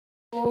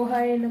ओ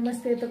हाय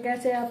नमस्ते। तो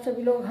कैसे आप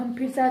सभी लोग। हम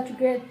फिर से आ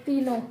चुके हैं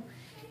तीनों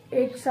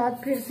एक साथ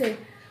फिर से।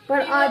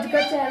 पर आज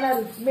का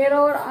चैनल मेरा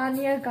और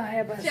आनिया का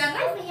है बस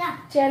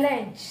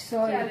चैलेंज।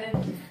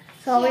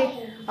 सॉरी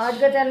आज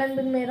का चैलेंज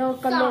मेरा और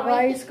कल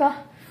होगा इसका।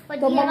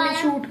 तो मम्मी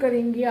शूट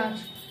करेंगी आज।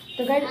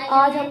 तो गाइस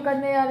आज हम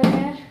करने जा रहे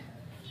हैं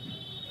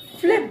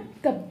फ्लिप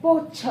द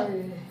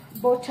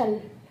बोतल।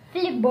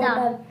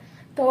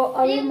 तो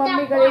अभी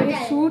मम्मी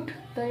करेगी शूट।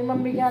 तो ये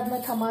मम्मी के हाथ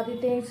में थमा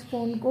देते हैं इस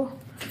फोन को।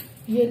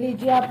 ये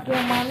लीजिए आपकी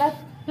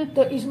अमानत।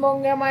 तो इसमें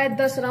होंगे हमारे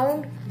 10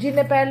 राउंड।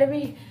 जिन्हें पहले भी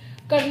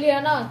कर लिया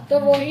ना तो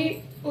वो ही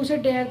उसे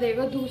डेयर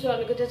देगा दूसरे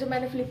वाले को। जैसे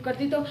मैंने फ्लिप कर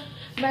दी तो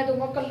मैं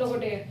दूंगा कल्लो को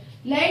डेयर।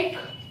 Like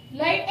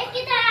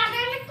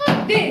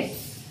this.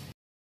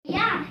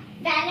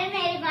 पहले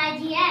मेरी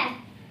बाजी है।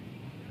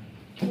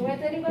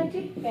 तुम्हें तेरी बाजी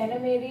पहले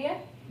मेरी है।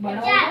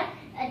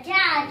 अच्छा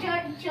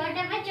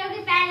छोटे बच्चों की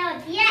पहले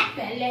होती है।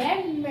 पहले है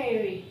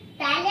मेरी।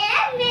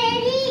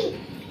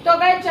 तो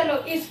गाइस चलो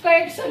इसका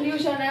एक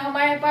सोल्यूशन है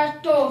हमारे पास।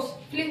 टॉस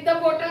फ्लिप द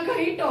बोतल का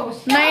ही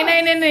टॉस।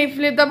 नहीं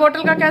फ्लिप द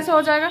बोतल का कैसे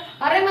हो जाएगा।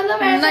 अरे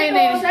मतलब ऐसा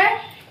टॉस है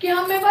कि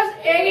हमें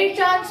बस एक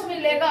चांस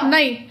मिलेगा।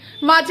 नहीं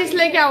माचिस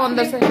लेके आओ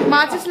अंदर से।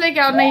 माचिस लेके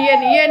आओ। नहीं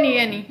ये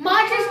नहीं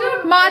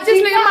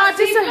माचिस लेके हाँ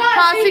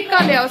सिक्का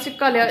ले आओ।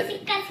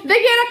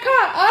 देखिए रखा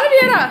और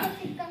ये रहा।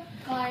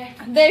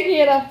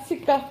 देखिए रहा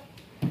सिक्का।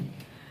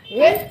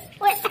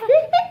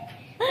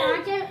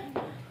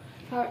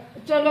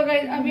 चलो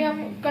गाइस अभी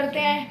हम करते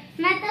हैं।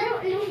 मैं तो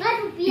लूंगा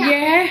रुपया। ये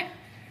है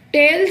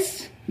टेल्स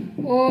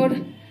और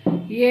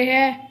ये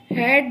है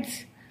हेड्स।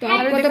 तो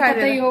आपको तो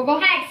पता ही होगा।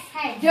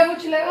 जब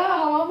उछलेगा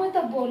हवा में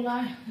तब बोलना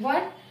है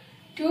 1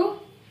 2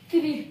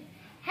 3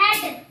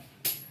 हेड।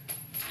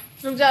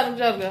 रुक जा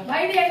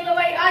भाई देख लो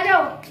भाई आ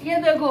जाओ। ये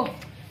देखो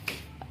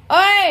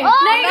ओए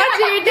नहीं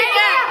चीटिंग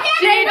है।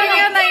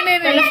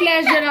 नहीं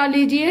फ्लैश जला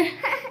लीजिए।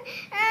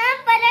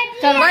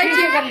 चल भाई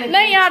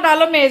नहीं यहाँ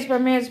डालो मेज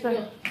पे।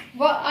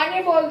 वो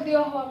आने बोल दियो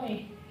हवा में।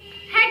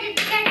 Head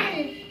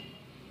tail.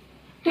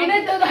 तूने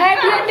तो हेड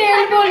या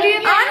टेल बोल दिया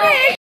था।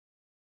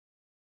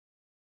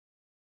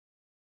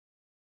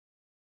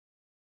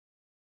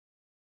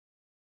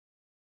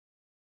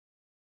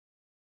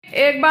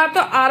 एक बार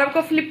तो आरव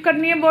को फ्लिप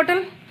करनी है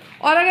बोतल।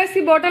 और अगर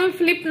इसकी बोतल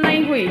फ्लिप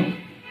नहीं हुई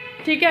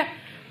ठीक है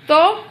तो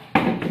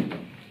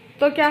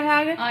क्या है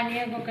आगे।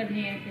 आनिया को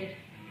करनी है फिर।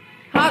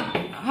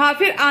 हाँ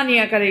फिर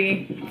आनिया करेगी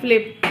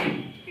फ्लिप।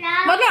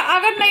 मतलब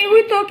अगर नहीं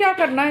हुई तो क्या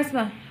करना है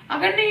इसमें।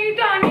 अगर नहीं हुई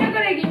तो आनिया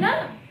करेगी ना।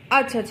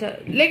 अच्छा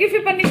लेकिन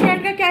फिर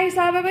पनिशमेंट का क्या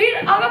हिसाब है भाई। फिर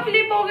अगर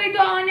फ्लिप हो गई तो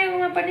आनिया को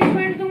मैं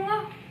पनिशमेंट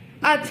दूंगा।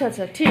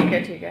 अच्छा ठीक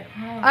है।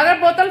 हाँ। अगर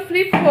बोतल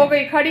फ्लिप हो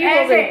गई खड़ी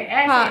हो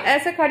गई हाँ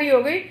ऐसे खड़ी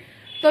हो गई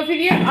तो फिर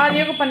ये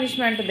आनिया को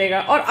पनिशमेंट देगा।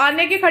 और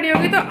आनिया की खड़ी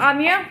होगी तो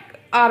आनिया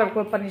आरव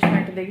को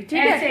पनिशमेंट देगी। ठीक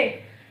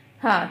है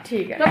हाँ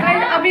ठीक है। तो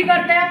गाइस अभी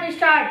करते हैं हम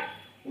स्टार्ट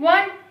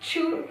 1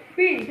 2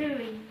 3।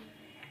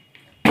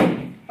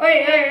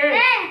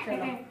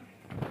 चलो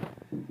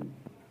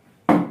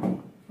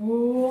ओ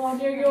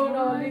आनिया क्यों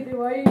डाली थी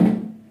भाई।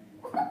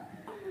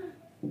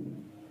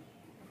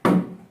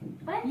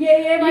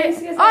 ये भाई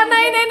इसके साथ।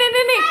 नहीं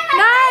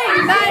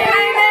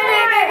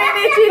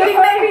चीटिंग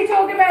नहीं। पीछे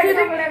होके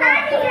बैठना पड़ेगा।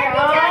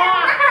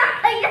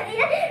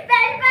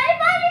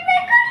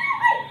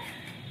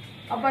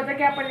 अब बता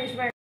क्या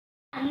पनिशमेंट।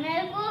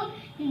 मेरे को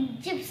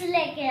चिप्स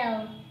लेके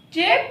आओ।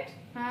 चिप्स।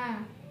 हाँ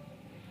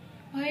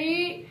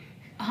भाई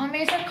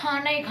हमेशा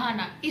खाना ही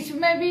खाना।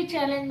 इसमें भी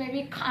चैलेंज में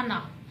भी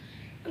खाना।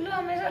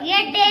 हमेशा ये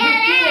डेयर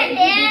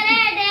है।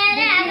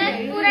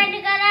 अगर पूरा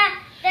निकाला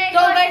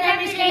तो गाइस हम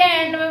इसके लिए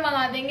एंड में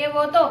मंगा देंगे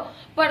वो तो।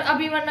 पर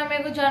अभी वरना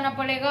मेरे को जाना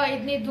पड़ेगा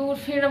इतनी दूर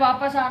फिर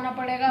वापस आना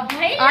पड़ेगा।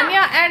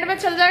 आनिया एंड में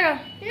चल जाएगा।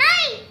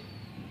 नहीं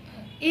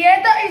ये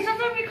तो इसमें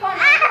तो भी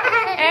खाना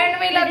एंड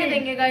में ला के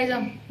देंगे गाइस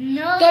हम।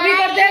 तो अभी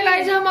करते हैं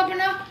गाइस हम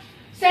अपना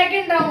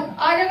सेकंड राउंड।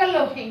 आजा कर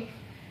लो।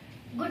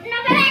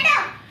 घुटनों पे बैठो।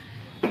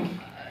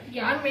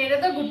 यार मेरे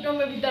तो घुटनों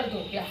में भी दर्द हो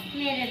गया।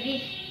 मेरे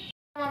भी।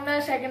 अपना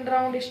second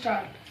round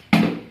start.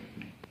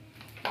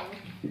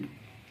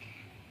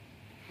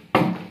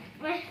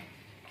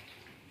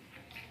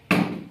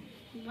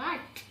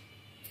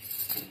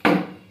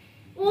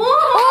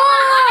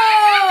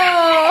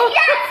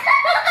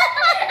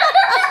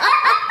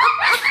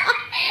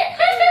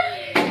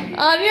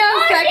 आनिया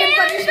second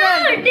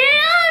punishment.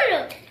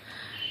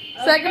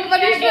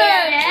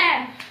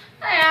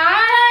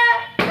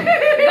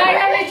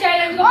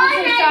 Challenge को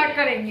फिर से स्टार्ट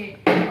करेंगे।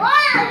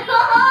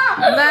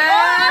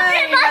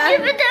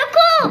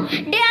 देखो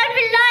डेयर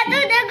मिला तो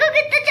देखो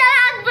कितना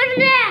चालाक बन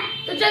गया।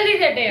 तो जल्दी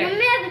से डेयर।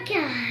 मम्मी अब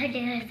क्या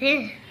डेयर से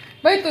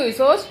भाई तू ही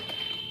सोच।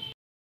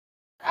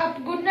 अब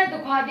घुटने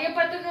दुखा दिए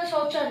पर तुमने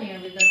सोचा नहीं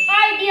अभी तक।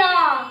 आइडिया।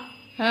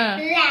 हाँ।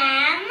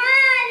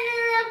 लेमन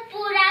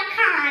पूरा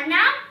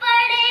खाना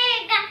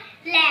पड़ेगा।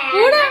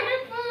 लेमन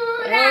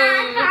पूरा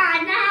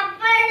खाना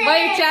पड़ेगा।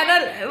 भाई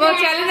चैनल वो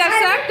चैलेंज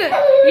एक्सेप्ट।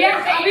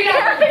 यस अभी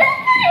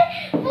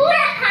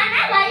पूरा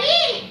खाना भाई।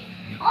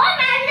 और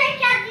मैं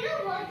लेके आ गई हूँ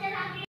बहुत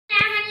सारा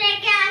लेमन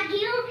लेके आ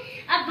गई हूँ।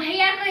 अब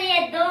भैया को ये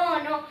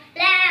दोनों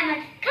लेमन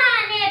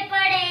खाने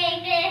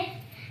पड़ेंगे।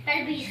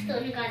 पहले 20 तो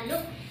निकाल लो।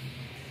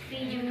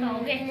 बीज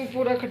खाओगे?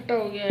 पूरा खट्टा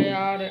हो गया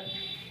यार,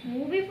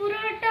 मुंह भी पूरा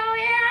खट्टा हो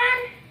गया यार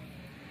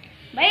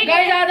भाई।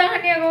 गाइस ज्यादा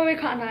आनिया को भी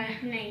खाना है।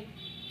 नहीं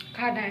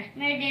खाना है,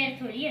 मेरी डेयर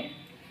थोड़ी है।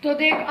 तो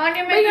देख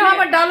आनिया में यहाँ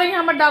मत डालो,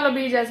 यहाँ मत डालो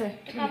बीज ऐसे।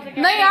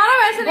 नहीं यार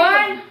वैसे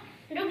नहीं।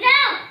 रुक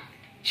जाओ।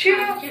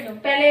 चलो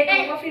पहले एक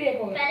होगा फिर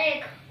एक होगा। पहले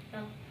एक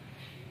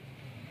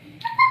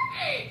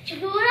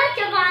पूरा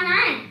चबाना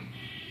है।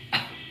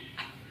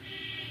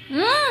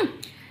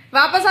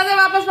 वापस आ जा,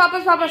 वापस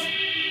वापस वापस।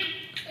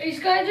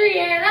 इसका जो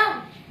ये है ना,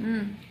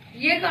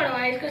 ये कड़वा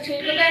है, इसका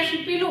छिलका तो ऐसे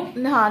पी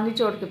लूं। हाँ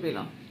निचोड़ के पी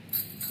लो।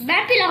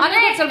 मैं पिलाऊंगा।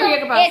 आने चल भैया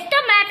के पास। एक तो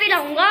मैं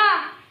पिलाऊंगा,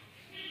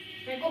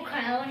 मेरे को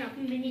खड़ा हो ना,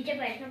 नीचे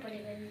बैठना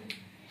पड़ेगा।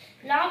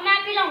 लाओ मैं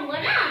पिलाऊंगा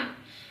ना,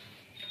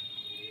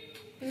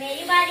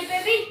 मेरी बारी पे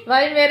भी।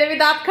 भाई मेरे भी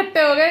दांत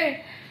खट्टे हो गए।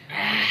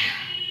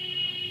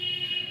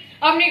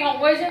 अब नहीं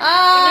खाऊंगा इसे,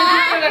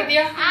 कर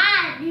दिया।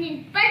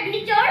 पर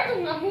निचोड़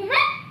दूंगा मुंह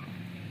में।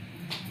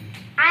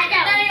 आ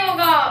जाओ। नहीं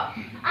होगा,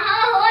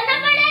 होना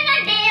पड़ेगा,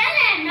 डेयर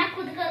है, मैं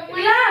खुद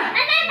करूंगा।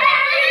 नहीं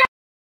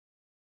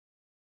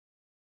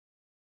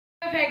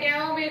फेंके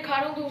हूँ, ये खा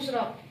लूं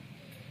दूसरा।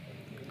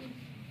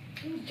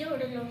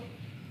 जोड़ लो।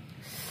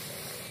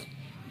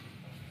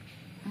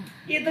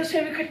 ये तो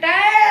से भी खट्टा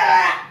है।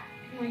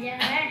 मजा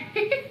है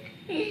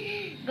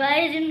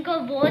गाइस, इनको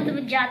बहुत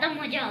ज्यादा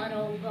मजा आ रहा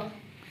होगा।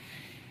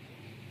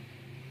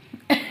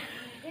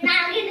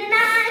 नागिन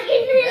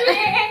नागिन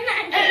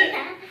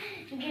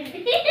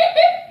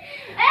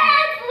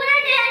पूरा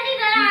डेयर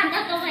निकला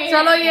आता तो भाई।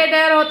 चलो ये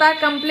डेयर होता है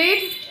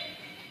कंप्लीट।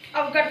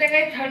 अब करते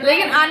गए थर्ड।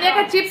 लेकिन आनिया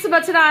का चिप्स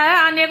बच रहा है,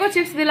 आनिया को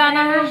चिप्स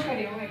दिलाना है।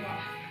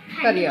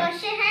 करिए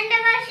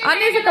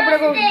आनिया से कपड़े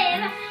को।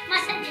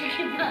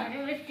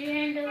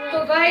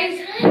 तो गाइस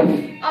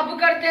अब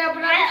करते हैं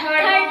अपना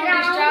third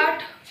round start.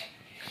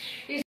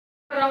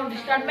 Round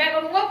start मैं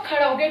करूंगा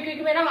खड़ा होके,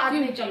 क्योंकि मेरा हाथ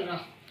नहीं चल रहा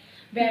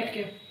बैठ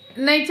के।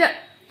 नहीं चल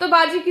तो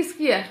बाजी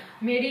किसकी है?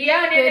 मेरी है।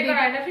 आने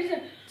कराया ना फिर से।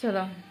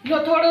 चलो लो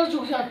थोड़ा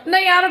झुक जा।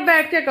 नहीं यार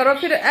बैठ के करो,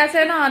 फिर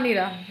ऐसे ना आ नहीं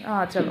रहा।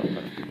 हाँ चलो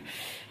करो।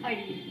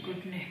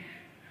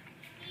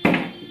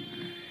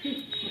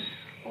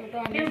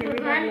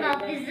 भगवान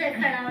वापिस से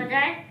खड़ा हो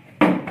जाए।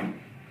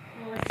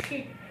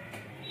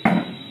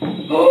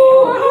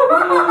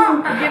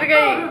 गिर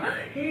गई।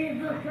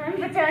 भगवान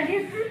बचा दिया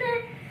तूने।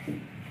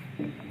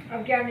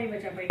 अब क्या नहीं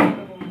बचा पाएगी।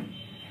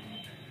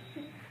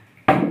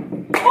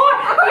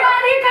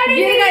 यार ये खड़ी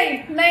गिर गई।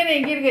 नहीं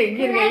नहीं गिर गई,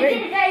 गिर गई भाई।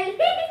 गिर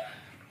गई।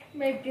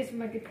 मैं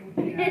किस्मत की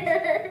फूटी। कोई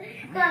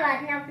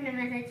बात नहीं, अपने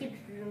में से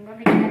चिप्स लूंगा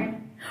बेचारे।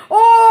 ओ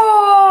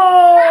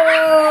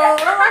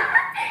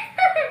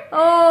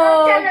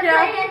क्या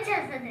अच्छा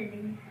सा दे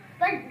देंगे,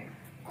 पर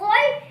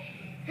कोई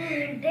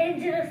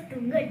डेंजरस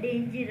दूंगा,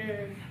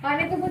 डेंजरस।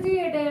 आने तो मुझे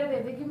ये डेयर दे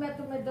दे कि मैं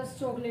तुम्हें 10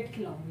 चॉकलेट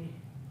खिलाऊंगी।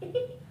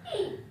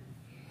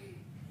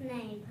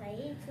 नहीं भाई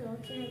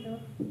सोचने दो।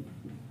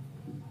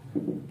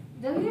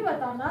 जल्दी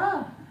बताना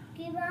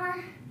कि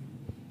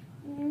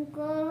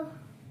उनको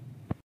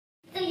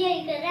तो यही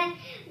कर रहा है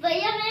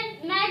भैया।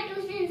 मैं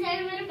ट्यूशन से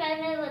मेरे पैर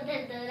में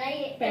बदल दो रहा है।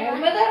 पैर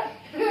में तो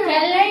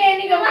चलना ही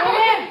नहीं कहूँगा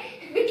मैं।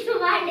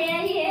 तुम्हारे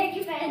ये है कि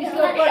पैर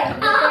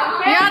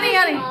यानी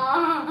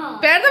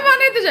पैर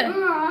दबाने तुझे,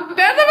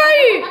 पैर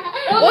दबाई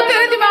वो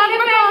तेरे दिमाग में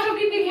कहाँ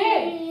दिखे।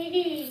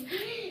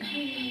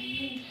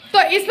 तो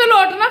इस पे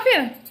लौट ना, फिर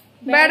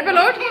बेड पे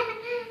लौट।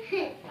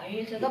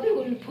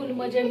 फुल फुल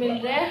मजे मिल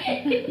रहे हैं।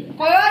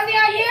 कोई बात नहीं,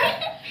 आइए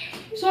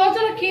सोच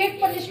रखी एक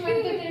पनिशमेंट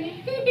दे देनी।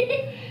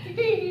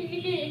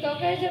 तो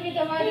कैसे भी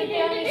दबा देते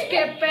हैं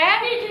इसके पैर।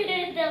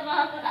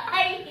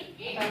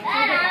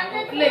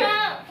 ले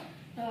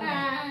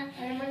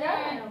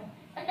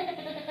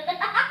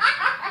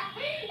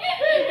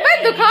भाई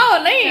दुखाओ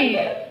नहीं,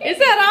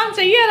 इसे आराम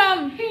चाहिए, आराम।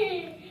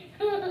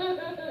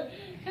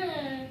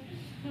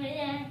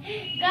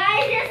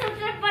 गाइस ये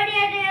सबसे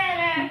बढ़िया डेयर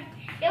है।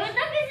 ये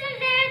बताओ किसने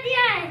डेयर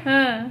दिया है?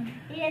 हाँ।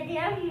 ये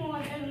दिया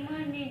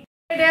मोहम्मद ने।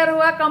 डेयर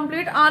हुआ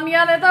कंप्लीट।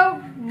 आनिया ने तो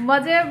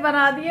मजे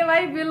बना दिए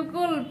भाई,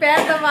 बिल्कुल पैर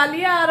दबा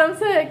लिया आराम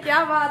से। क्या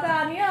बात है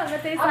आनिया,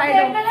 मैं तेरी साइड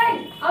हूँ।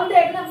 अब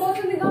देखना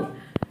बहुत निकल।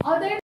 अब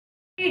देख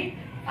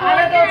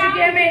हालत हो चुकी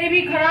है मेरी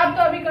भी खराब।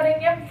 तो अभी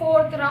करेंगे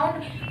फोर्थ राउंड।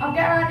 अब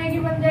क्या आने की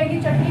बन जाएगी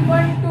चटनी।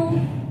 1 2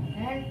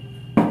 and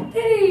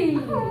 3।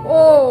 ओ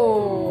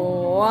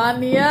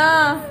आनिया,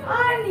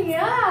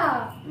 आनिया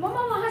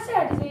मम्मा वहाँ से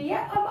हट जाइए।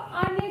 अब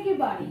आने की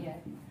बारी है,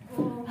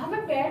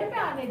 हमें बेड पे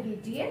आने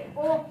दीजिए।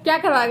 क्या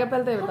करवाएगा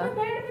पहले तो बता। हमें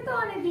बेड पे तो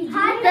आने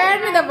दीजिए।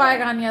 पैर नहीं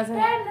दबाएगा आनिया से।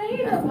 पैर नहीं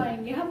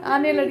दबाएंगे हम।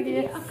 आने लड़की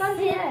है। अकल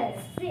है।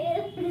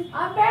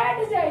 आप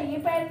बैठ जाइए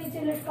पैर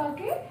नीचे लटका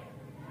के।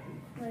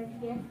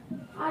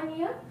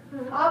 आनिया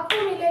आपको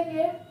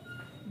मिलेंगे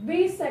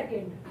 20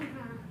 सेकेंड।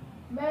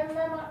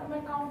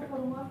 मैं काउंट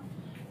करूंगा।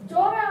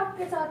 जो मैं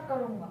आपके साथ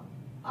करूंगा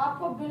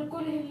आपको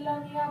बिल्कुल हिलना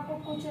नहीं है, आपको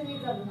कुछ नहीं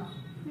करना।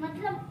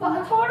 मतलब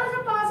थोड़ा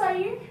सा पास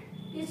आइए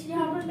इस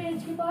यहाँ पर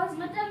मेज के पास।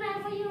 मतलब मेरे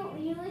को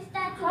यूं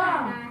स्टैचू हाँ।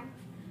 करना है।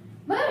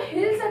 मतलब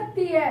हिल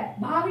सकती है,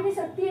 भाग नहीं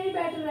सकती है,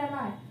 बैठ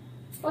रहना है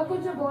और कुछ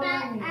बोलना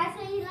नहीं।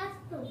 ऐसे ही रख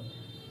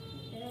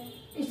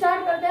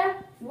स्टार्ट करते हैं।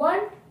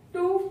 1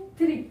 2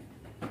 3।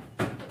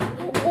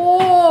 ओ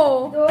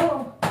 2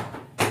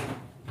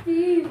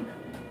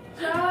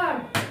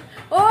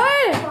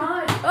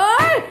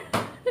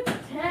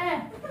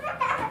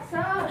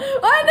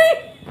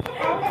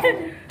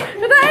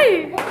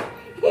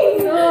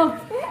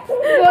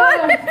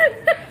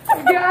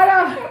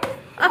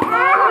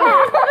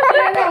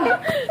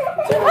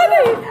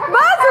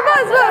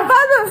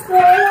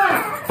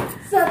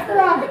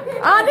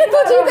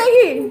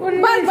 जीतेगी।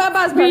 बस बस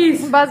बस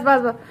बस बस बस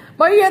बस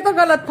भाई ये तो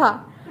गलत था।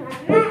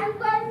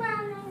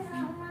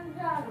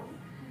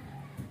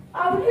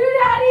 अब क्यों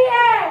जा रही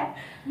है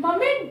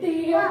मम्मी?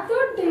 डियर तो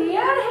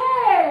डियर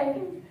है, ये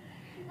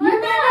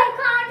मैंने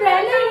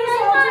पहले ही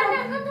सोचा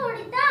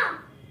थोड़ी था।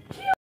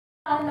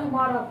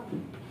 हमारा।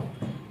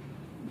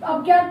 अब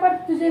क्या पर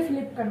तुझे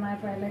फ्लिप करना है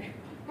पहले,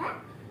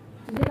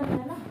 तुझे करना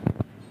है ना।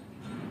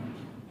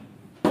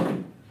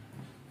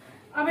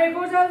 अब एक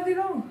और चाल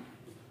दिखाऊं।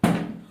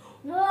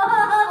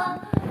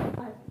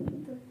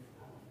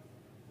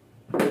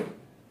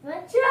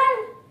 चल।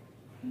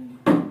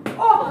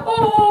 ओ ओ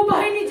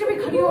भाई नीचे भी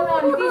खड़ी होने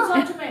वाली थी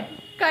सच में।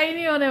 कहीं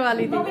नहीं होने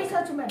वाली थी मम्मी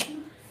सच में।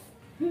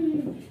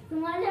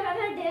 तुम्हारे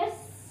मैंने ढेर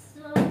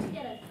सोच के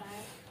रखा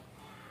है।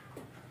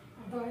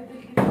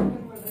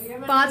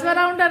 5वां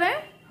राउंड है।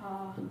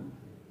 हाँ।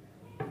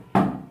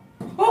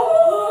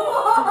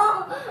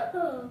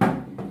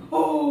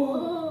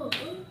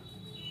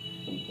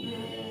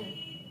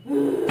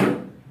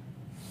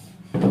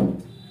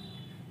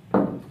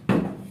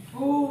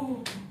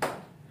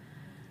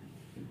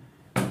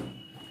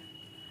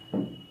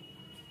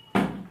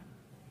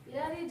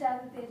 यार ये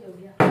ज्यादा तेज हो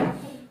गया।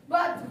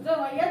 बस तो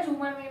भैया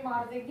झूमर में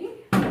मार देगी।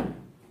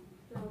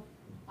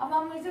 अब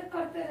हम इसे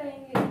करते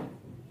रहेंगे।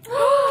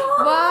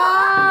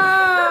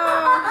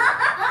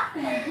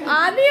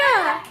 आनिया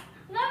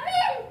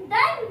मम्मी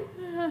डन।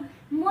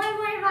 मोय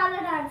मोय वाला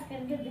डांस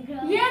करके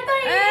दिखाओ। ये तो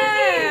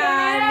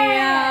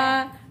आनिया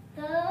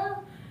तो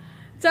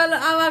चल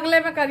अब अगले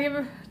में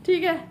करिए।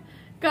 ठीक है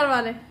करवा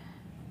ले।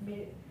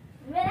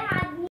 मेरे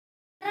हाथ में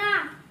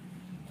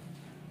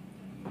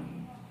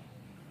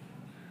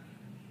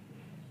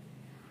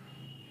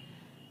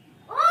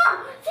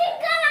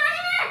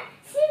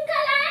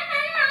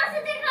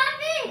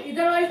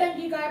इधर वाली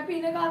टंकी का है,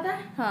 पीने का आता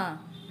है। हाँ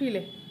पी ले।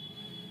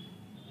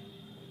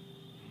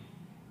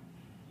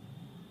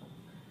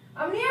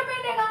 अब नहीं है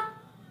पीने का।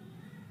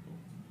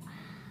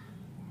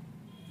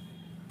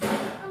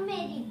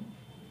 मेरी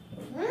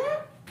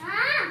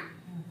हाँ।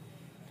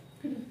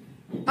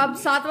 अब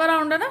 7वां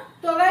राउंड है ना।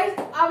 तो गाइस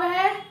अब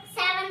है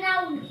 7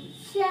 राउंड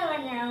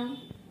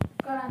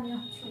करानिया।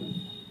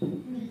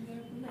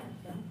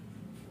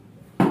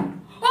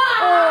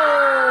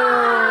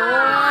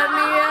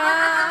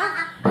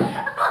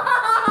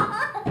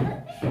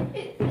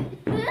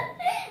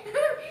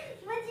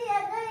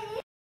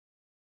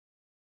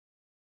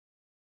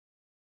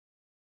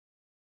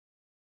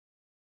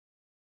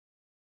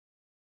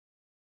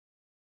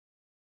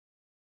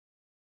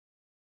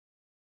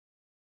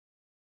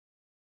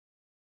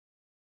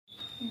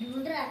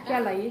 ढूंढ रहा था। क्या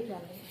लाइए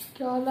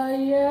क्या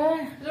लाई है?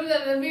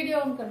 वीडियो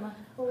ऑन करना।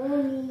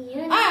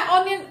 ओनियन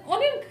ऑनियन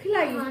ऑनियन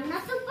खिलाइए। खाना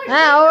तो हाँ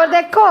पड़ेगा। और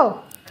देखो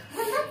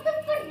खाना तो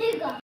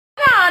पड़ेगा।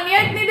 आनिया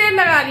इतनी देर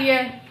लगा रही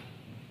है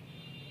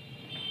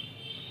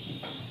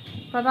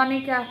पता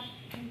नहीं क्या।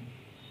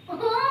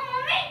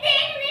 मम्मी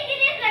देखने के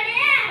लिए खड़े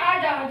हैं।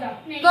 आजा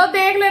तो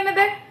देख लेने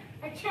दे।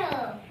 अच्छा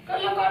कर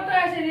लो कर तो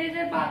ऐसे नहीं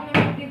से बाद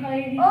में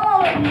दिखाएगी।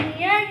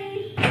 ओनियन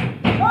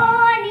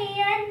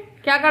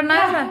क्या करना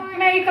है सर?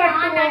 मैं ही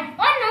काटती हूँ।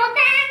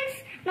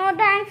 नो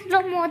थैंक्स लो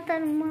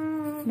मोहतरमा।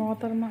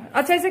 मोहतरमा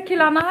अच्छा इसे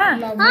खिलाना है।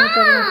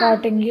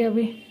 काटेंगे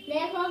अभी।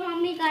 देखो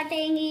मम्मी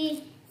काटेंगी।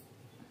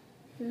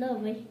 लो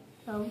भाई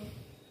खाओ।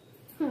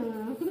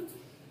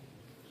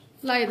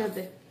 ला इधर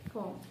दे।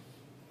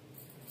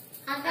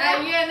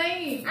 ये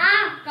नहीं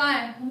कहाँ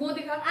है मुंह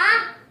दिखा।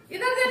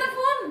 इधर दे ना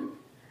फोन।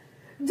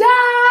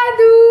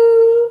 जादू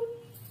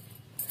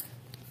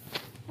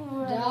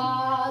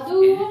जादू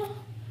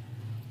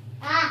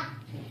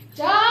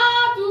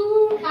जादू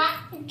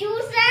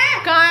जूस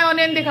है। कहाँ है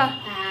ऑनियन दिखा।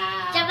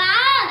 चबा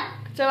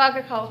चबा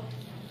के खाओ।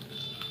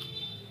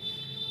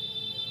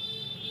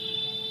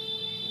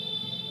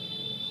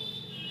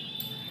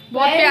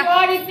 बहुत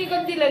प्याज इतनी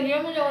गंदी लगी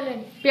है मुझे ऑनियन।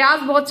 प्याज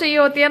बहुत चाहिए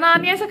होती है ना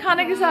आनिया से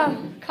खाने के साथ।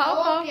 खाओ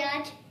खाओ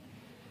प्याज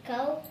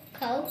खाओ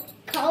खाओ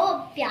खाओ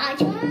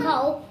प्याज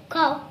खाओ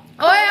खाओ।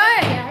 ओए ओए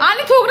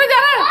आनी थूकने जा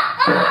रहा है।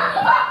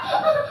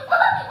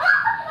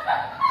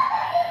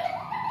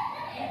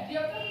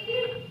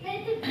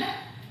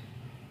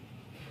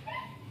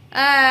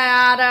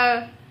 यार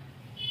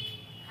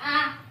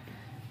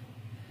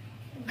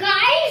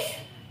गाइस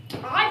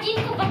आज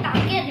इनको बता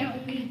के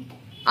रहूंगी।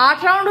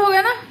 8 राउंड हो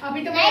गया ना।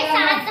 अभी तो नहीं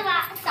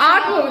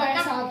 8 हो गए।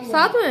 सात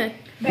 7 हुए।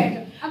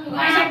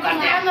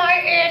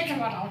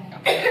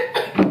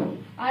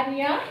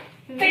 आनिया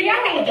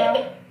तैयार हो जाओ।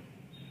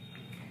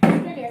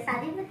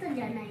 शादी में तो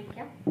जाना है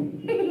क्या?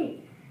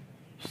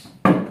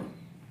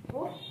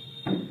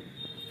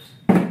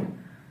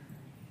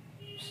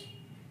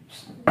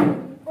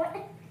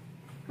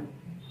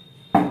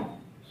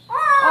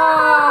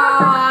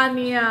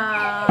 आनिया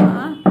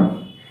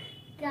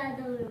क्या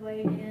दो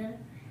बढ़िया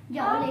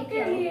जाओ लेके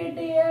आपके लिए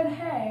डेयर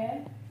है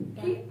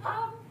कि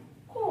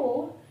आपको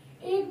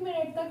 1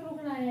 मिनट तक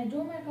रुकना है।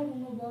 जो मैं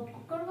करूंगा वो आपको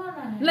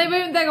करवाना है। नहीं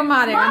भाई देखो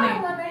मारेगा नहीं।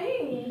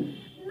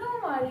 नहीं नो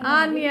मारेगा।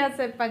 आनिया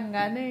से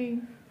पंगा नहीं।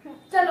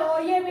 चलो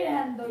ये भी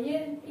रहने दो। ये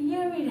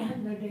भी रहने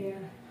दो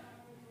डेयर।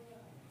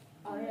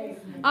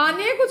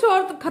 आने कुछ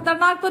और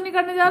खतरनाक तो नहीं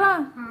करने जा रहा?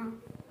 हाँ।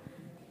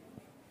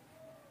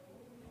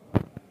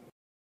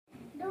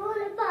 डोल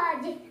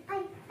बाजे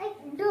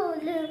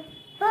डोल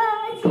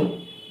बाजे।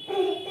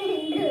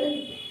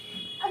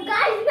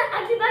 गाइस मैं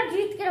अगली बार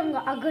जीत के रहूंगा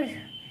अगर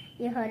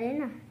ये हारे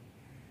ना।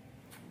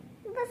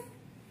 बस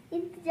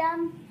इंतजाम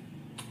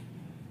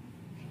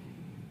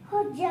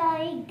हो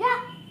जाएगा।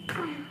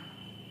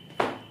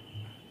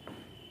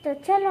 तो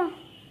चलो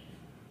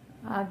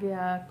आ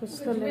गया कुछ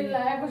तो मिल ले।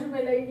 रहा है, कुछ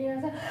मिला ही नहीं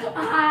ऐसा।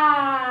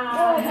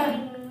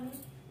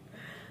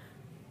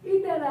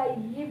 इधर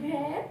आइए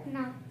बहन।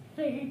 ना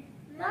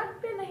नाक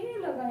पे नहीं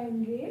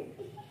लगाएंगे।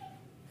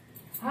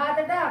 हाँ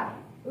दादा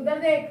उधर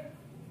देख।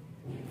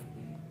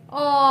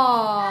 ओ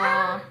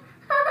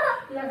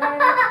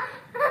लगाया।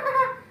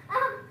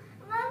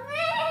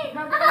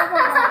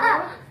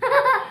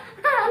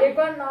 एक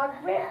और नाक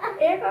पे,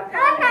 एक और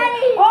कान पे।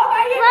 ओ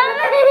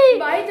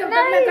भाई जब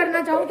तक मैं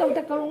करना चाहूँ तब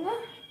तक करूँगा।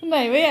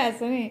 नहीं भाई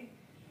ऐसे नहीं।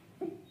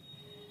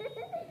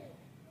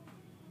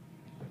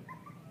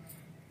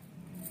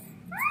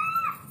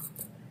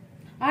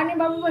 आने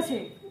बाबू बसे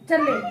चल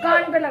ले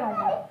कान पे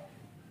लगाऊंगा।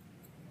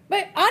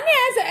 भाई आने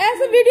ऐसे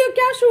ऐसे वीडियो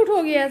क्या शूट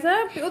हो गया ऐसा?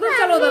 उधर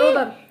चलो उधर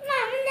उधर।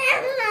 कान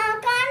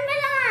में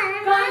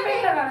लगाना। कान पे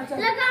लगाना चल।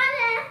 लगाना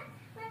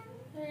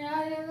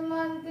यार ये तो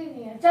मानते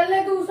नहीं है। चल ले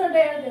दूसरा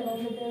डेयर दे दो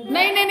मुझे।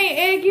 नहीं नहीं नहीं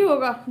एक ही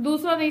होगा,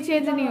 दूसरा नहीं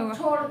चेंज नहीं होगा।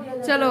 छोड़ दिया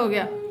जाए। चलो हो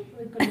गया।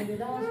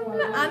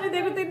 आने आने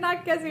देखो तेरी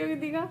नाक कैसी होगी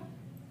दिखा।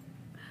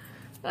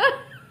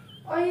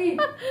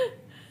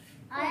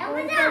 आया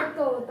मजा।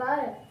 तो होता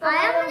है।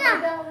 आया मजा।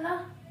 ना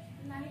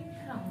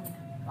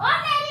ओ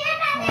मेरी है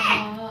पहले।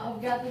 हाँ अब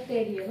क्या तो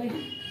तेरी है भाई।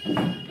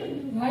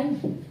 1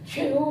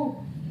 2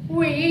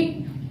 उई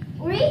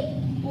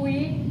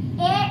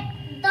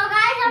तो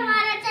गाइस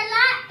हमारा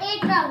चला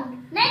 8 राउंड।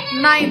 नहीं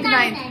Ninth,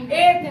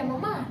 8 है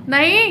मम्मा।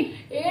 नहीं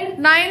 8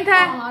 9th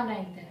है। हाँ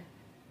 9th है।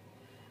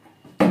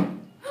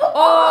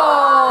 ओ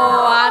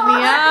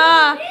आनिया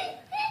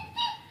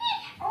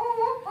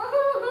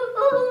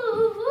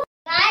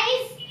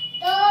गाइस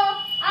तो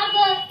अब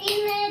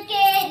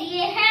इनके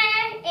लिए है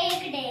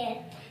एक डेयर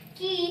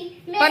कि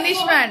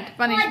Punishment.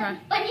 पनिशमेंट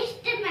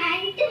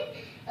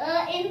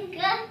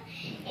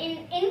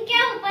इनके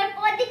ऊपर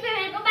पोती पे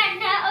मेरे को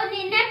बैठा है और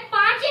इन्हें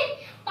पांच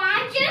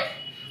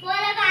वो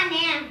लगाने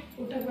हैं।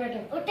 उठक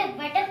बैठक। उठक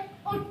बैठक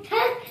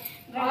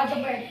हाँ तो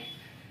बैठ।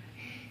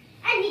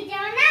 नीचे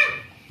हो ना।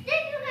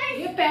 देखो गाइस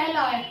ये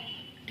पहला है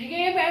ठीक है।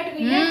 ये बैठ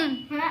गई है।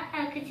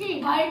 हाँ किसी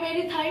भाई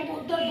मेरी थाई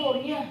बहुत दर्द हो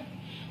रही है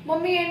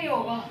मम्मी। ये नहीं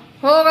होगा।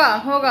 होगा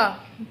होगा।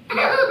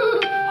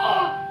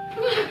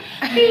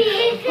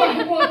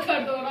 बहुत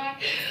दर्द हो रहा है।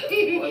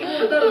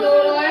 बहुत दर्द हो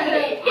रहा है।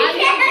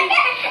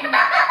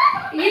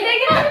 ये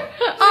देखिए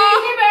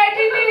ये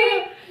बैठी नहीं रही।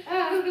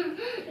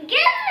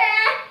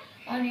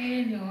 अरे ये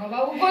नहीं होगा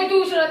बाबू। कोई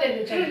दूसरा दे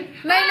दे चलो।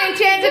 नहीं नहीं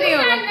चेंज नहीं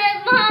होगा।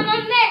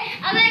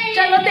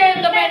 चलो दे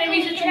दो। मैंने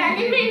भी से छुआ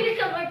दी। मैंने भी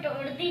कवर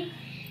तोड़ दी।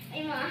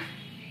 आई माँ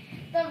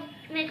तो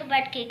मेरे को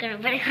बैठ के करना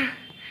पड़ेगा।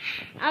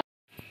 अब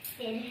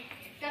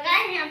तो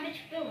गाइस यहाँ पे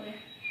छुपे हुए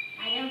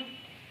आ जाओ।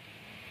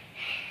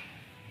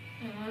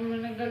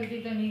 मैंने गलती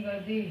तो नहीं कर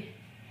दी।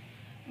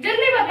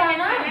 जल्दी बता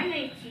ना।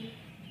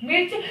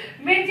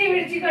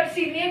 मिर्ची कट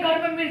सीनी है। घर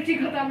में मिर्ची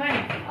खत्म है।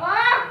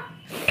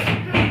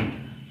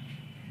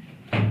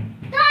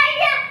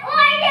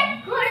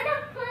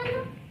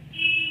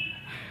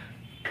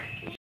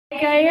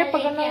 क्या है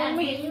पकड़ना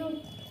मम्मी?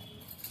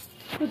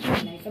 कुछ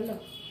भी नहीं कर लो।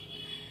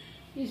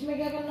 इसमें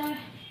क्या करना है?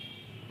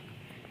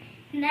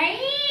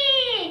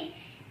 नहीं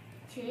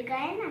छिलका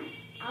है ना।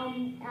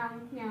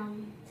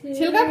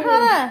 छिलका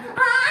खाना है।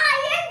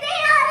 ये दे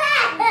रहा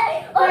है।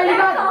 पहली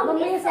बात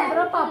मम्मी ये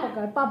संतरा पापा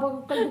का। पापा को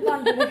कल दुकान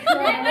पे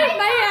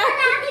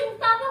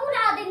पापा को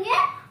ला देंगे।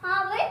 हाँ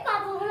भाई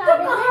पापा को ला तो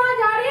देंगे। कहाँ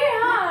जा रहे हैं?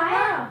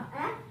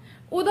 हाँ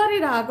उधर ही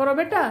रहा करो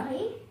बेटा।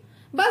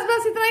 बस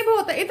बस इतना ही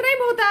बहुत है, इतना ही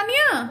बहुत है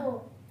आनिया।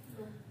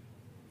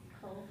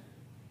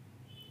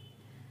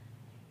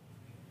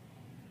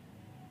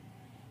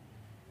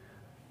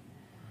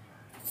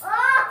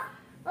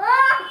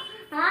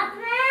 हाथ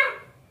में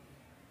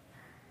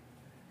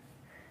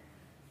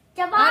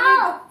चबाओ। आने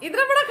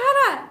इतना बड़ा खा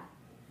रहा है।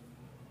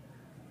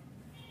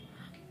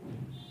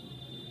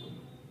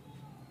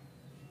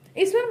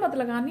 इसमें मत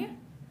लगानी है।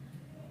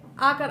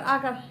 आकर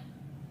आकर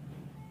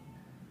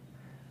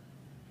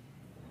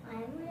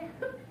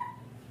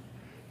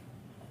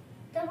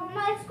तो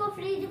मम्मा इसको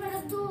फ्रिज में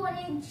रख दूं।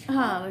 ऑरेंज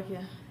हाँ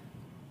रखिए।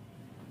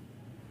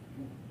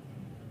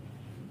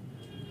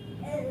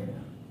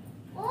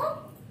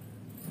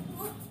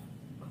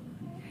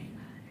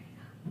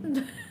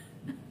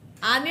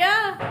 आनिया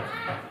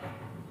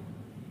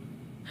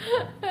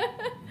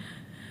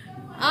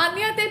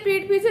आनिया ते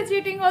पीठ पीछे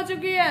चीटिंग हो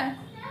चुकी है।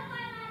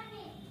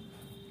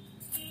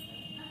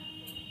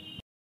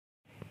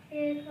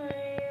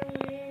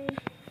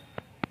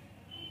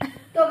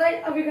 तो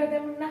गाइस अभी करते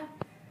हैं मुन्ना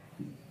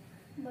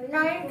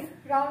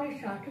 9th राउंड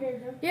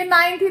स्टार्ट। ये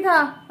 9th ही था,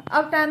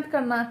 अब 10th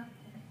करना है।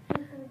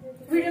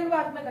 वीडियो के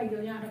बाद में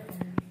कहियो यहाँ रखो।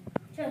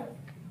 चलो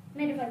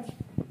मेरे पास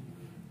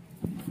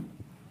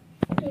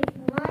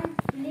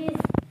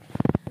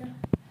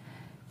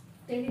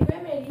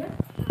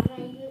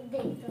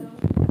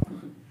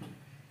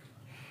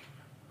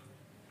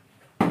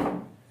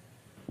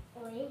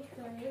 1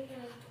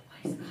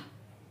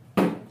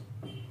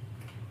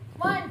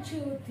 2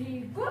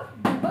 3 go।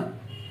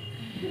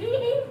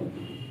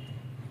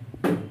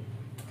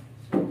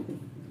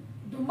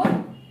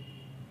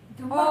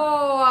 ओ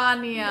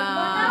आनिया,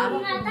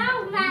 बताओ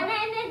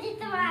मैंने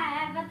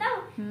जितवाया, बताओ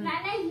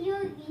मैंने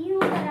यू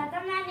करा था।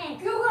 मैंने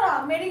क्यों करा?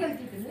 मेरी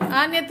गलती थी।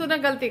 आनिया तूने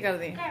गलती कर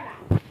दी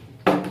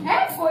है,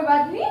 कोई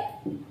बात नहीं,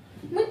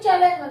 मैं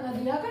चैलेंज बना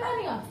दिया करा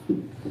नहीं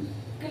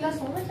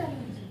क्लास हो में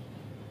चैलेंज।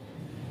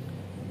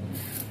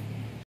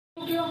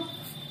 क्यों?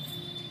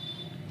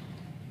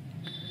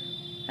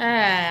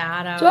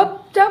 यार चुप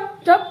चुप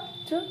चुप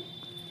चुप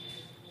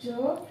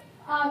चुप।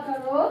 आ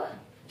करो,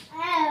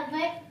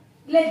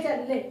 ले चल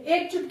ले,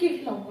 एक चुटकी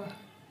खिलाऊंगा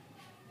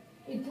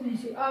इतनी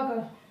सी। आ कर,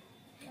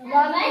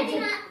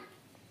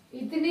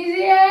 इतनी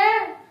सी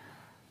है।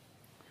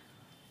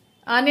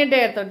 आने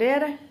डेर तो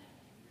डेर है।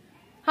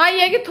 हाँ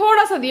ये कि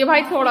थोड़ा सा दिए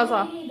भाई, थोड़ा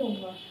सा नहीं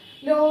दूंगा,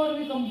 ले और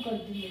भी कम कर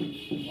दिए।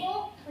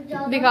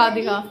 दिखा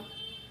दिखा।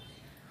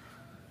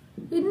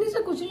 इतनी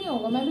से कुछ नहीं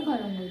होगा, मैं भी खा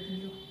लूंगा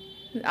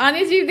इतनी।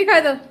 आनी चीज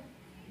दिखाई दो।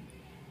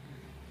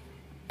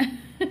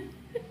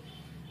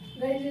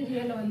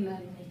 रियल वाला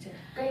नीचे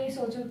कहीं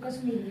सोचो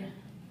कश्मीर है,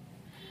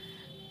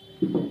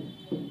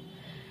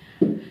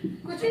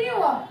 कुछ नहीं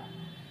हुआ।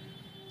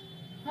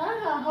 हाँ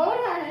हाँ हो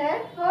रहा है,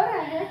 हो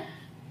रहा है।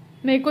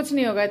 नहीं कुछ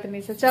नहीं होगा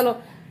इतनी से। चलो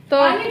तो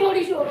पानी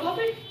थोड़ी सी होगा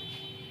फिर।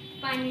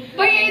 पानी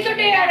भाई यही तो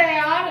डेयर है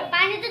यार।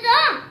 पानी तो दो।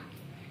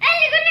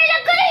 निकलने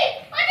लग गई।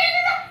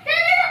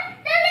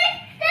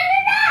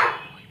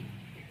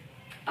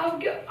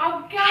 अब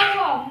क्या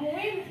हुआ?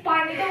 मुँह,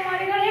 पानी तो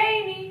हमारे घर है ही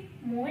नहीं।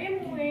 मुँह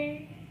मुँह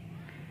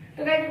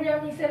तो कहीं भी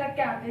हम इसे रख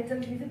के आते हैं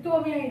जल्दी से। तू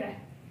अभी यहीं रह।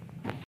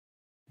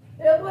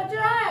 बच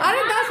रहा है।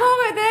 अरे 10 हो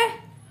गए थे।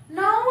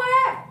 9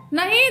 है।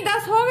 नहीं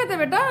 10 हो गए थे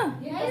बेटा।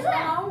 ये 10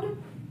 राउंड,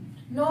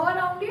 9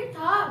 राउंड ही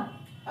था,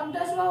 अब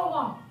 10वां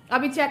होगा।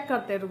 अभी चेक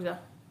करते, रुक जा।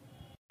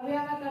 अभी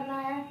हमें करना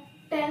है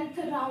 10th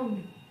राउंड।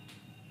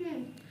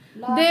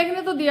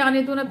 देखने तो दिया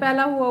नहीं तूने,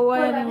 पहला हुआ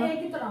है नहीं हुआ। एक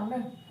ही तो राउंड है।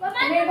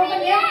 मेरे को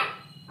नहीं है।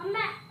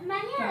 मैं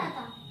नहीं आ रहा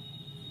था।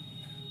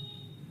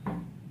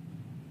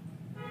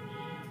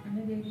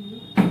 मैंने देख लिया।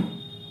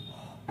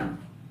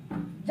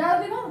 जा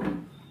देखो।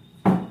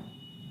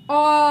 ओ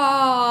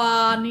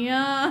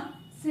आनिया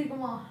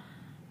सिग्मा।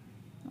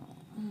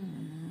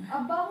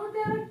 अब बाबू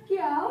तेरा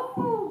क्या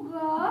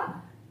होगा?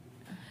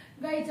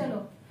 गई चलो,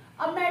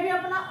 अब मैं भी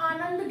अपना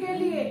आनंद के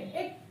लिए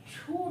एक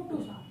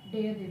छोटू सा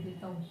डेयर दे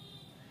देता हूँ।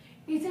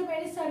 इसे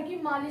मेरी सर की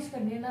मालिश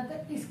करनी है, ना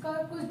तो इसका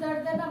कुछ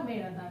दर्द है ना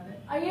मेरा दर्द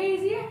है। ये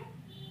इजी है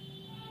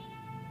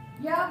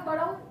या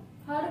बड़ा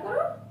हार्ड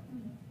करो?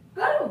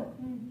 करो।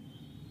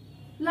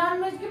 लाल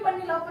मिर्च की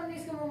पन्नी लाओ, पन्नी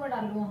इसके मुंह में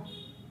डालूंगा।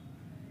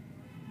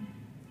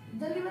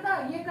 जल्दी बता,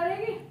 ये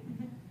करेगी?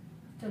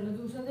 चलो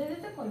दूसरा दे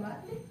देते, कोई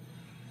बात नहीं।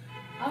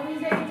 अब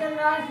इसे किचन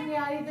राज नहीं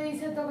आ रही तो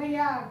इसे तो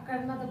भैया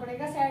करना तो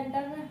पड़ेगा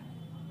सेंटर में।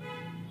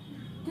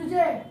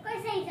 तुझे कोई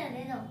सही सा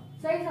दे दो।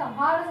 सही सा,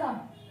 हार्ड सा।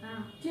 हाँ।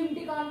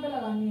 चिमटी कान पे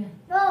लगानी है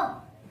तो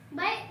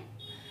भाई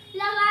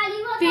लगा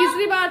ली वो।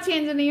 तीसरी बार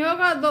चेंज नहीं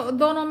होगा।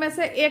 दोनों में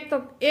से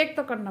एक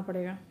तो करना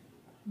पड़ेगा।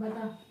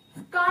 बता।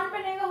 कान पे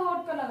नहीं, होठ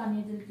पे लगानी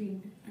है जल्दी।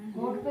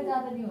 होठ पे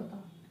ज्यादा नहीं होता।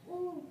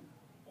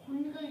 खून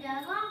निकल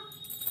जाएगा।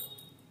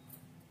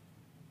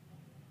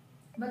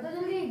 बता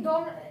जल्दी। 2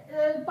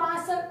 5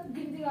 से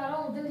गिनती गा रहा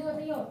हूँ, जल्दी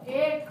बताइयो।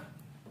 1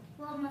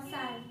 वो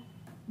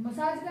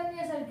मसाज करनी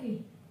है सर की।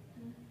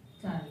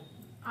 चल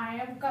आई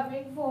एम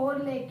कमिंग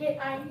फॉर, लेके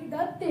आएंगी द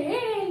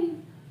तेल।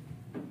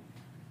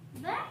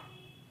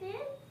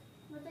 तेल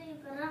बताइए।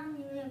 कर रहा हूँ,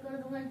 ये कर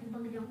दूंगा,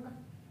 चिपक जाऊंगा।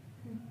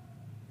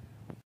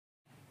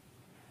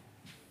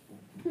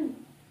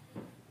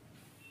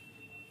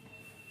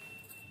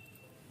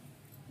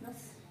 बस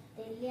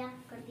तेल लिया,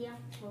 कर दिया।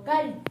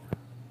 कल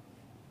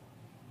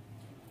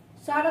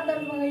सारा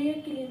दर्द मंगाइए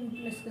क्लिनिक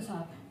प्लस के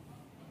साथ।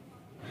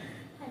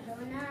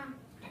 हेलो ना।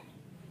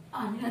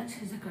 आने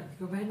अच्छे से कर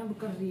दियो, बहन अब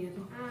कर रही है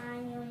तो।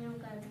 यूं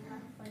कर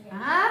दूंगा।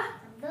 हाँ?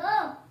 दो।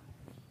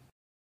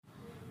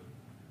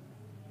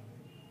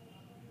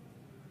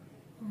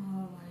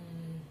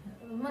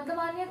 मतलब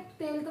आने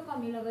तेल तो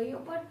कम ही लगाइयो,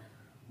 पर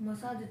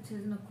मसाज अच्छे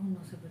से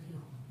नाखूनों से करियो।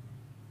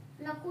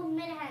 नाखून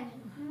मेरे है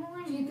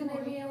नहीं।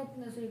 जितने भी है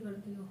उतने से ही कर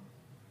दियो।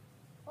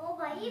 ओ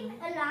भाई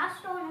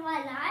लास्ट राउंड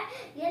वाला है,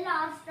 ये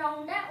लास्ट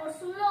राउंड है। और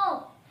सुन लो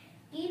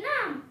कि ना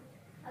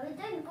अभी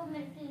तो इनको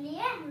मेरे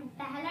लिए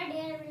पहला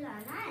डेयर भी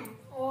लाना है।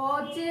 ओ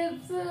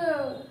चिप्स।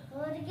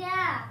 और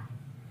क्या?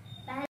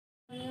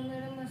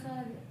 मेरा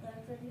मसाज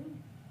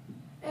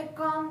एक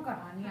काम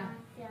करानी है।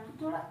 क्या?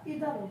 थोड़ा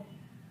इधर हो,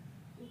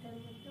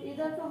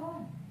 इधर तो हो।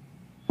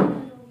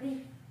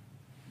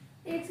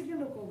 एक सेकंड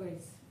रुको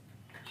गाइस।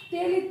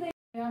 तेल इतना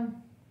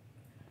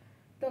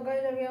तो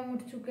गाइस अभी हम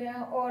उठ चुके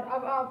हैं और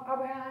अब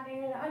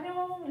आने आने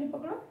वो उंगली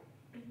पकड़ो।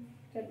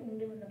 चल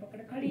उंगली मैंने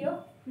पकड़, खड़ी हो,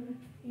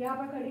 यहाँ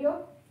पर खड़ी हो।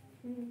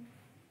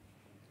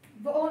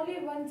 Only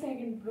 1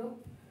 second bro.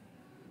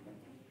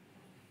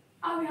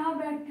 अब यहाँ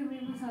बैठ के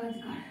मैं मसाज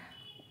कर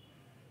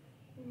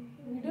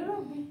वीडियो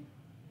रोक दी।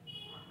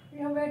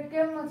 यहाँ बैठ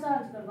के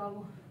मसाज कर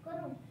बाबू।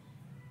 करो।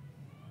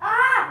 आ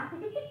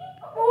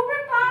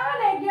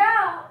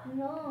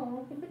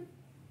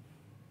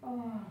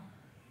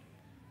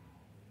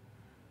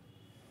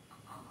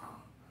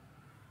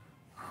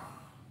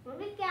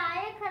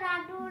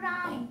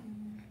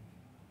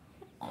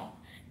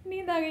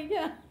गई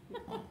क्या?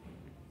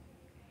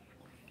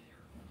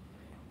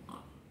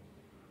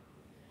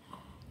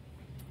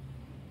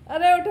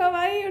 अरे उठो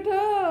भाई उठो।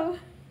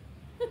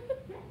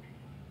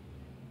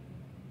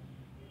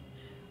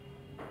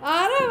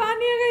 आ रहा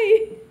वानी आ गई।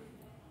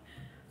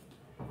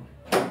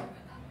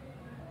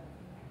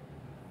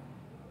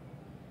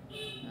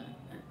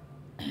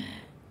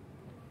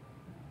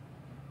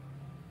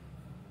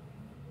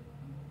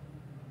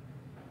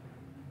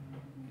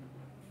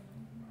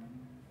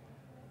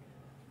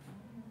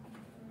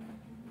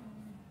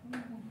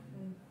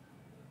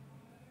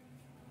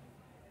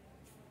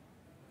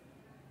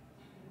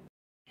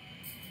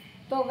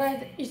 तो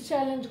गाइस इस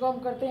चैलेंज को हम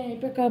करते हैं यहीं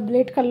पे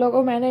कंप्लीट कर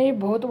लोगो। मैंने ये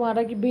बहुत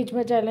मारा कि बीच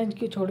में चैलेंज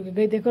क्यों छोड़ के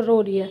गई। देखो रो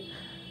रही है,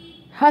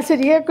 हंस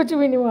रही है, कुछ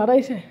भी नहीं मारा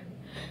इसे।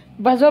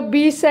 बस वो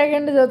 20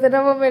 सेकंड जो थे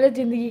ना वो मेरे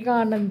जिंदगी का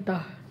आनंद था।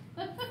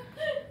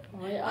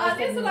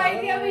 आने सुनाई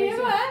दिया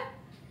भैया।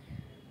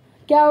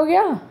 क्या हो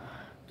गया?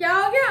 क्या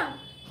हो गया?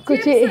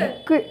 कुछ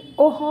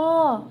ओ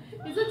हाँ,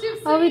 इसे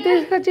चिप्स अभी तो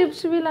इसका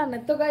चिप्स भी लाना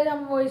है। तो गाइस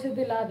हम वो इसे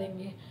दिला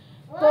देंगे।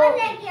 तो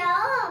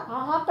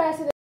हाँ हाँ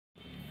पैसे।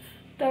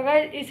 तो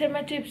गाइस इसे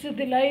मैं चिप्स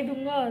दिला ही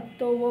दूंगा,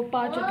 तो वो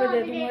 5 रुपए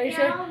दे दूंगा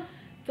इसे।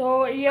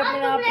 तो ये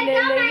अपने आप ले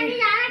लेगी।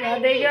 क्या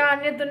देगा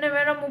आने, तूने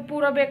मेरा मुंह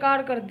पूरा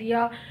बेकार कर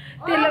दिया।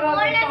 तिल लगा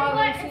के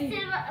पागल सी।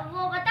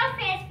 वो बता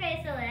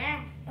फेस हो है।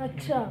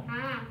 अच्छा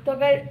हाँ। तो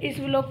गाइस इस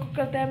व्लॉग को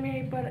करते हैं हम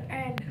यहीं पर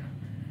एंड,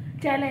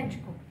 चैलेंज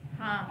को।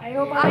 हाँ आई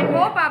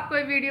होप आपको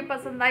ये वीडियो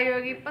पसंद आई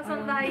होगी।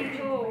 पसंद आई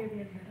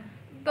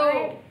तो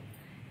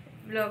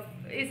लोग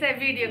इसे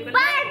वीडियो को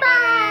लाइक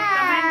करें,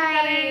 कमेंट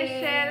करें,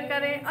 शेयर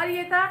करें। और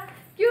ये था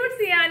क्यूट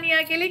सी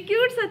आनिया के लिए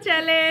क्यूट सा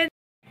चैलेंज।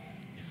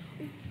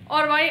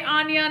 और भाई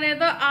आनिया ने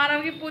तो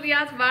आरव की पूरी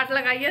आज बाट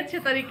लगाई है अच्छे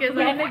तरीके से।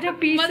 मैंने जो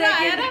 20 मजा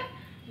आया ना?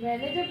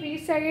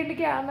 सेकंड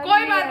के आनंद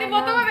कोई बात नहीं, वो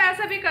तो मैं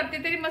वैसे भी करती,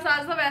 तेरी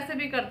मसाज तो वैसे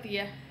भी करती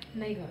है।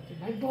 नहीं करती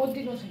भाई, बहुत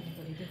दिनों से नहीं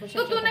करी। देखो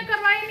तो तूने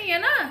करवाई नहीं है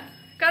ना?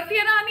 करती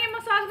है ना आनिया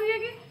मसाज भैया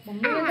की?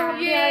 मम्मी ने कहा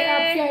कि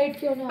आपकी हाइट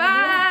क्यों ना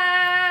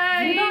आ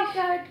रही है? आपकी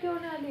हाइट क्यों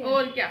ना आ रही है?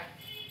 और क्या,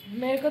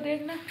 मेरे को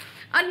देखना।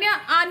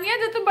 आनिया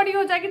जब तू बड़ी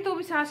हो जाएगी तो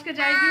भी सास के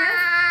जाएगी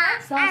है?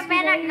 सास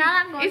भी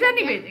जाएगी। इसे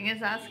नहीं भेजेंगे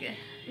सास के,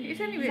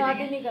 इसे नहीं शादी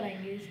भेजेंगे। नहीं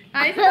कराएंगे इसकी।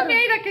 हाँ, इसे तो हम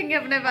यही रखेंगे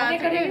अपने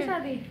पास। करेगी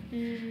शादी?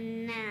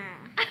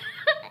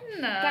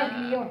 ना कर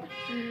लियो।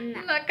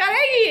 ना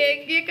करेगी,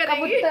 ये करेगी।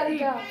 कबूतर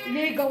जा,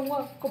 ये गौवा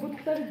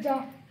कबूतर जा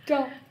जा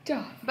जा।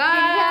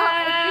 Bye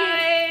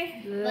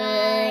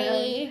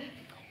bye.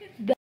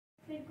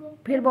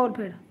 फिर बोल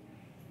फिर।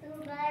 तो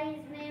गाइस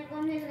मेरे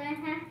को मिल रहे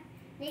हैं,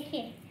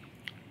 देखिए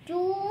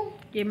 2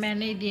 ये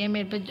मैंने दिए,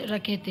 मेरे पे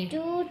रखे थे।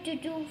 2 2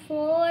 2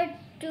 4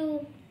 2।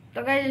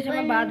 तो गाइस इसे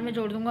मैं बाद में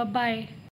जोड़ दूंगा। बाय।